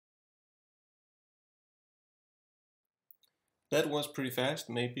That was pretty fast,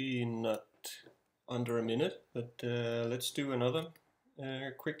 maybe not under a minute, but let's do another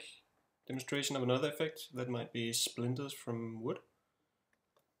quick demonstration of another effect that might be splinters from wood.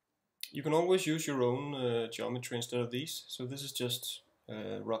 You can always use your own geometry instead of these, so this is just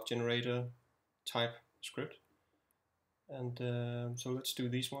a rock generator type script. And so let's do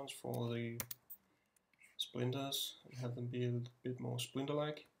these ones for the splinters and have them be a little bit more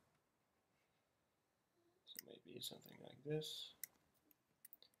splinter-like. So maybe something like this.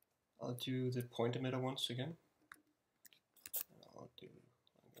 I'll do the point emitter once again. And I'll do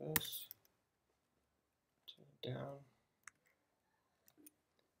like this. Turn it down.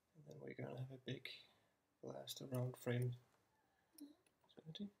 And then we're gonna have a big blast around frame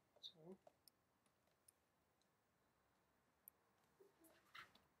 70. So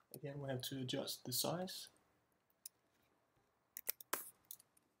again, we have to adjust the size.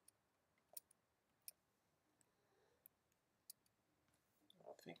 I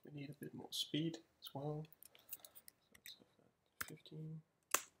think we need a bit more speed as well. So let's have that 15.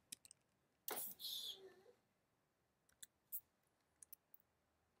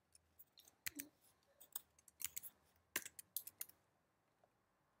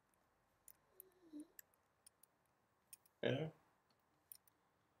 Better.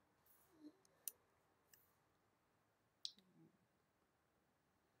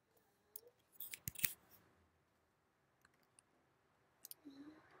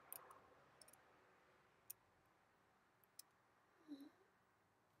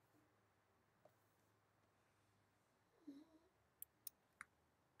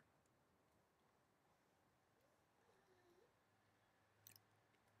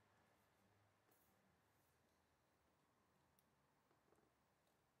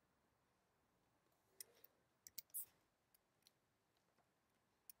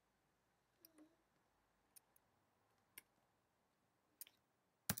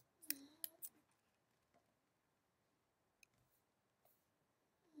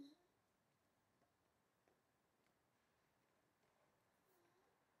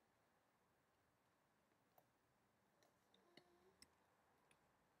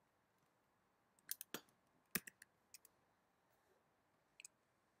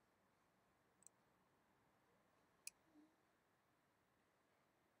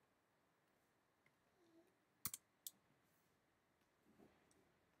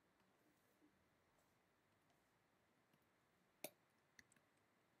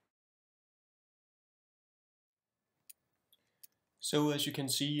 So as you can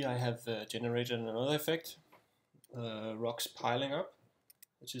see, I have generated another effect, rocks piling up,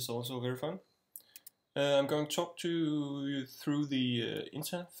 which is also very fun. I'm going to talk to you through the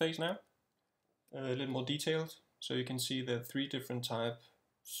interface now, a little more detailed, so you can see the three different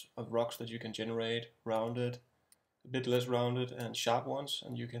types of rocks that you can generate: rounded, a bit less rounded, and sharp ones,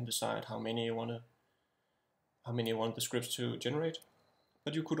 and you can decide how many you want the scripts to generate.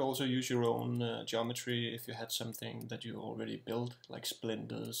 But you could also use your own geometry if you had something that you already built, like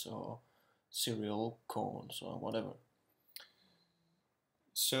splinters or cereal cones or whatever.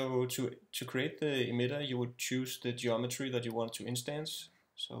 So to create the emitter, you would choose the geometry that you want to instance.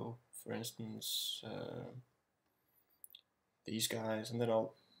 So for instance, these guys, and then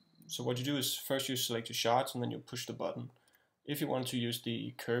so what you do is first you select your shards and then you push the button. If you want to use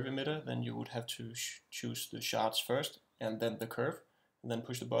the curve emitter, then you would have to choose the shards first and then the curve, and then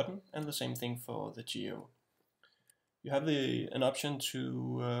push the button, and the same thing for the geo. You have an option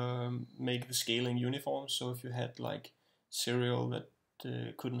to make the scaling uniform, so if you had like cereal that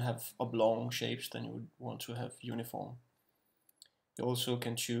couldn't have oblong shapes, then you would want to have uniform. You also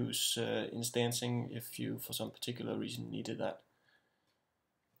can choose instancing if you for some particular reason needed that.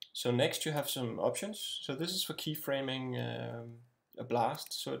 So next you have some options. So this is for keyframing a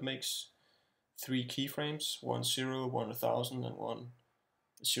blast, so it makes 3 keyframes, 1 0, 1 1000 and 1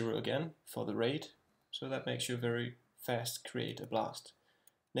 0 again for the rate. So that makes you very fast create a blast.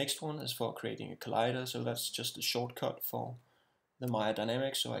 Next one is for creating a collider, so that's just a shortcut for the Maya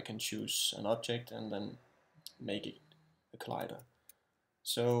dynamics, so I can choose an object and then make it a collider.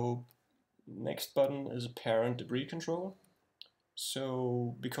 So next button is a parent debris control.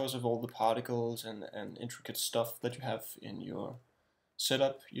 So because of all the particles and intricate stuff that you have in your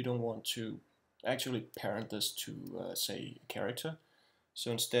setup, you don't want to actually parent this to say a character.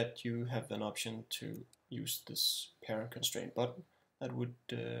 So instead you have an option to use this parent constraint button that would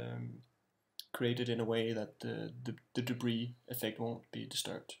create it in a way that the debris effect won't be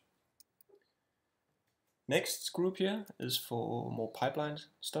disturbed. Next group here is for more pipeline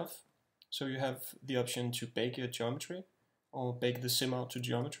stuff. So you have the option to bake your geometry or bake the sim out to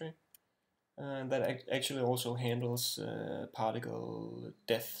geometry. And that actually also handles particle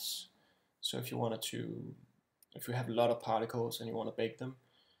deaths. So if you wanted to, if you have a lot of particles and you want to bake them,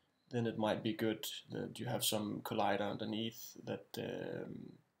 then it might be good that you have some collider underneath that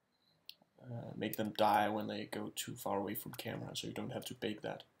make them die when they go too far away from camera, so you don't have to bake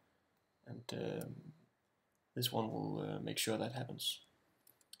that. And this one will make sure that happens.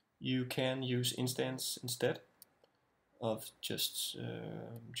 You can use instance instead of just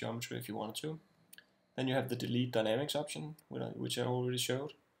geometry if you wanted to. Then you have the delete dynamics option, which I already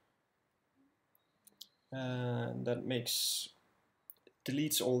showed. That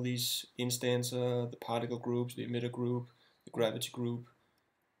deletes all these instancer, the particle groups, the emitter group, the gravity group,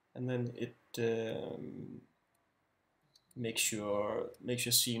 and then it makes your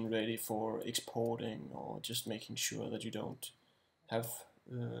scene ready for exporting, or just making sure that you don't have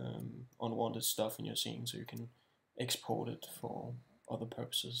unwanted stuff in your scene, so you can export it for other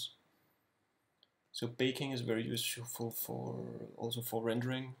purposes. So baking is very useful also for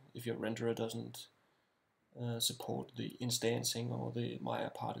rendering, if your renderer doesn't support the instancing or the Maya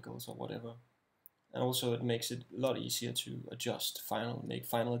particles or whatever. And also it makes it a lot easier to make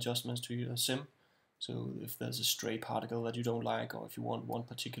final adjustments to your sim. So if there's a stray particle that you don't like, or if you want one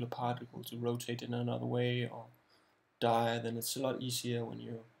particular particle to rotate in another way or die, then it's a lot easier when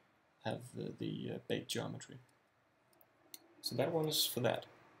you have the baked geometry. So that one is for that.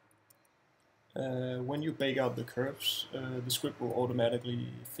 When you bake out the curves, the script will automatically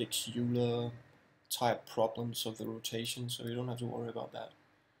fix Euler type problems of the rotation, so you don't have to worry about that.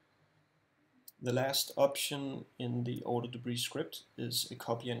 The last option in the autoDebris script is a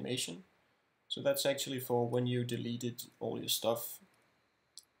copy animation. So that's actually for when you deleted all your stuff,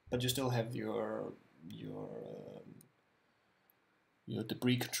 but you still have your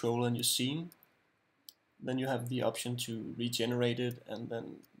debris controller in your scene. Then you have the option to regenerate it and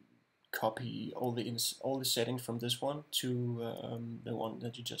then copy all the settings from this one to the one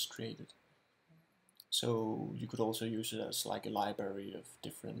that you just created. So you could also use it as like a library of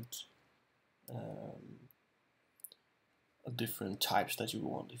different types that you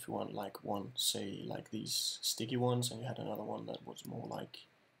want. If you want like one, say like these sticky ones, and you had another one that was more like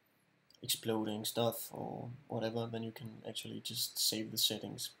exploding stuff or whatever, then you can actually just save the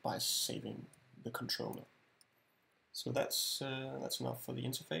settings by saving the controller. So that's enough for the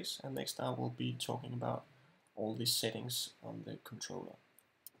interface, and next I will be talking about all the settings on the controller.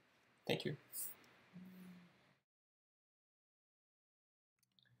 Thank you.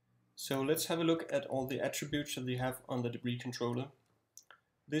 So let's have a look at all the attributes that we have on the debris controller.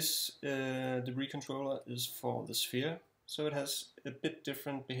 This debris controller is for the sphere, so it has a bit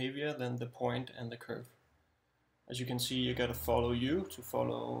different behavior than the point and the curve. As you can see, you gotta follow U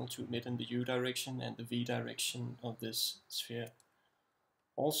to emit in the U direction and the V direction of this sphere.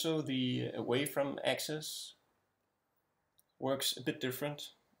 Also, the away from axis works a bit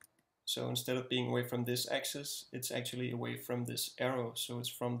different. So instead of being away from this axis, it's actually away from this arrow. So it's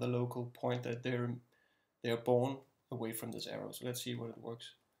from the local point that they're born away from this arrow. So let's see what it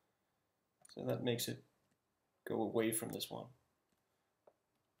works. So that makes it go away from this one.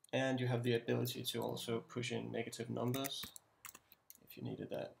 And you have the ability to also push in negative numbers if you needed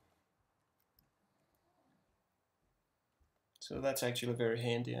that. So that's actually very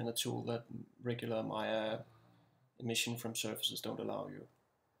handy and a tool that regular Maya emission from surfaces don't allow you.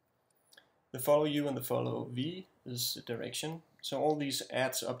 The follow U and the follow V is the direction. So all these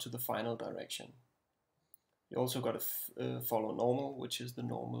adds up to the final direction. You also got a follow normal, which is the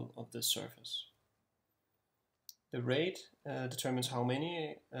normal of the surface. The rate determines how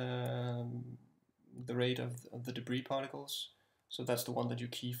many, the rate of the debris particles. So that's the one that you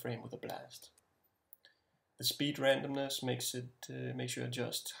keyframe with a blast. The speed randomness makes you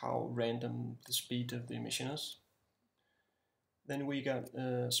adjust how random the speed of the emission is. Then we got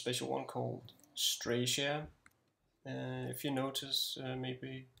a special one called stray share. If you notice,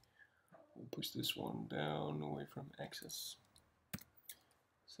 maybe we'll push this one down away from axis.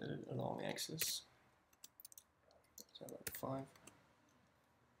 Set it along axis. So like 5.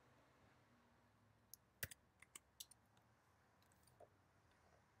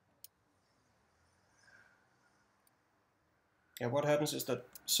 Yeah, what happens is that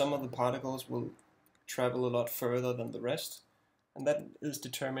some of the particles will travel a lot further than the rest, and that is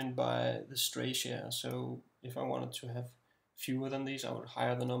determined by the stray share. So if I wanted to have fewer than these, I would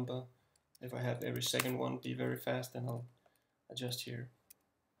higher the number. If I have every second one be very fast, then I'll adjust here.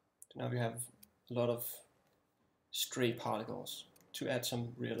 So now we have a lot of stray particles to add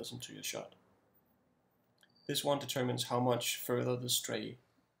some realism to your shot. This one determines how much further the stray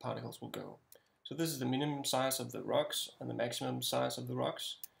particles will go. So this is the minimum size of the rocks and the maximum size of the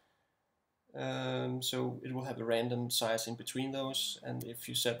rocks. So it will have a random size in between those, and if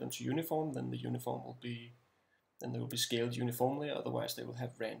you set them to uniform, then the uniform will be they will be scaled uniformly. Otherwise, they will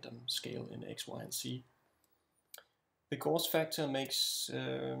have random scale in X, Y, and Z. The gauge factor makes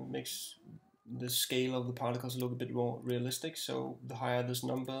the scale of the particles look a bit more realistic. So the higher this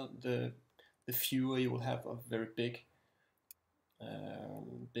number, the fewer you will have of very big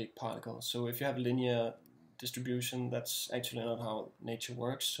particles. So if you have linear distribution, that's actually not how nature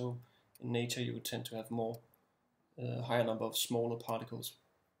works. So in nature, you would tend to have more higher number of smaller particles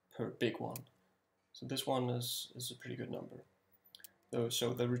per big one. So this one is a pretty good number.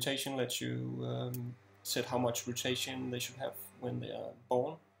 So the rotation lets you set how much rotation they should have when they are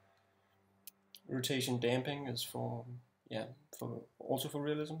born. Rotation damping is also for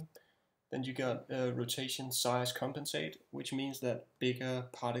realism. Then you got rotation size compensate, which means that bigger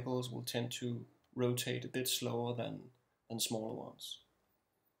particles will tend to rotate a bit slower than smaller ones.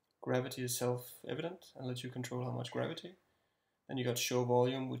 Gravity is self-evident and lets you control how much gravity. Then you got show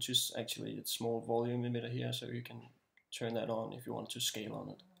volume, which is actually a small volume emitter here, so you can turn that on if you want to scale on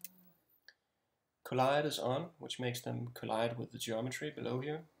it. Collide is on, which makes them collide with the geometry below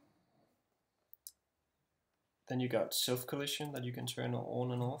here. Then you got self-collision that you can turn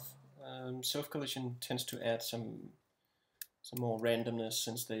on and off. Self-collision tends to add some more randomness,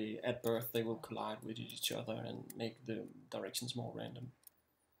 since at birth they will collide with each other and make the directions more random.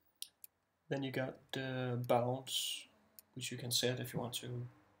 Then you got bounce, which you can set if you want to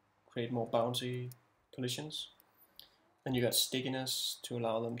create more bouncy collisions. Then you got stickiness to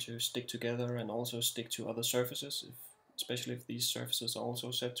allow them to stick together and also stick to other surfaces, especially if these surfaces are also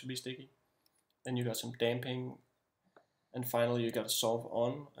set to be sticky. Then you got some damping, and finally you got a solve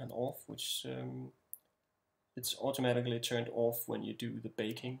on and off, which it's automatically turned off when you do the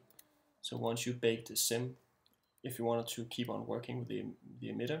baking. So once you bake the sim, if you wanted to keep on working with the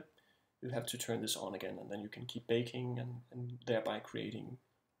emitter, you have to turn this on again, and then you can keep baking and thereby creating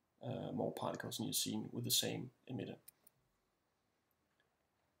more particles in your scene with the same emitter.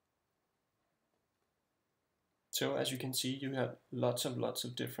 So as you can see, you have lots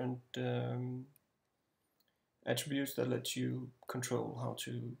of different attributes that let you control how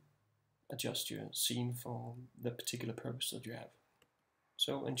to adjust your scene for the particular purpose that you have.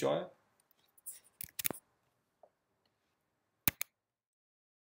 So enjoy.